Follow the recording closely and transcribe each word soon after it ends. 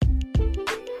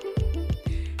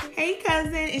Hey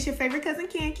cousin, it's your favorite cousin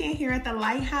Can here at the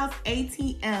Lighthouse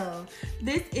ATL.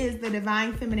 This is the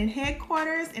Divine Feminine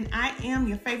headquarters, and I am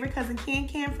your favorite cousin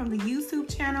Can from the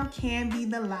YouTube channel Can Be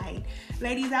the Light.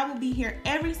 Ladies, I will be here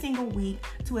every single week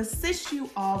to assist you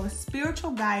all with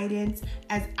spiritual guidance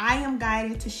as I am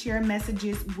guided to share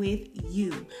messages with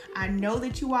you. I know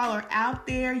that you all are out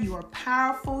there, you are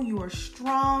powerful, you are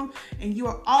strong, and you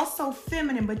are also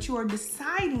feminine, but you are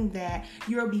deciding that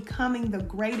you're becoming the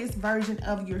greatest version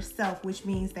of yourself, which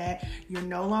means that you're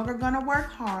no longer going to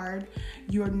work hard,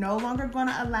 you're no longer going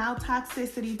to allow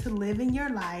toxicity to live in your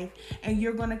life, and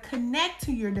you're going to connect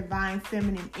to your divine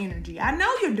feminine energy. I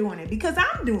know you're doing it because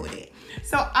I'm doing it.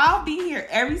 So I'll be here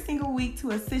every single week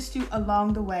to assist you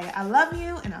along the way. I love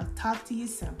you, and I'll talk to you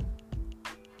soon.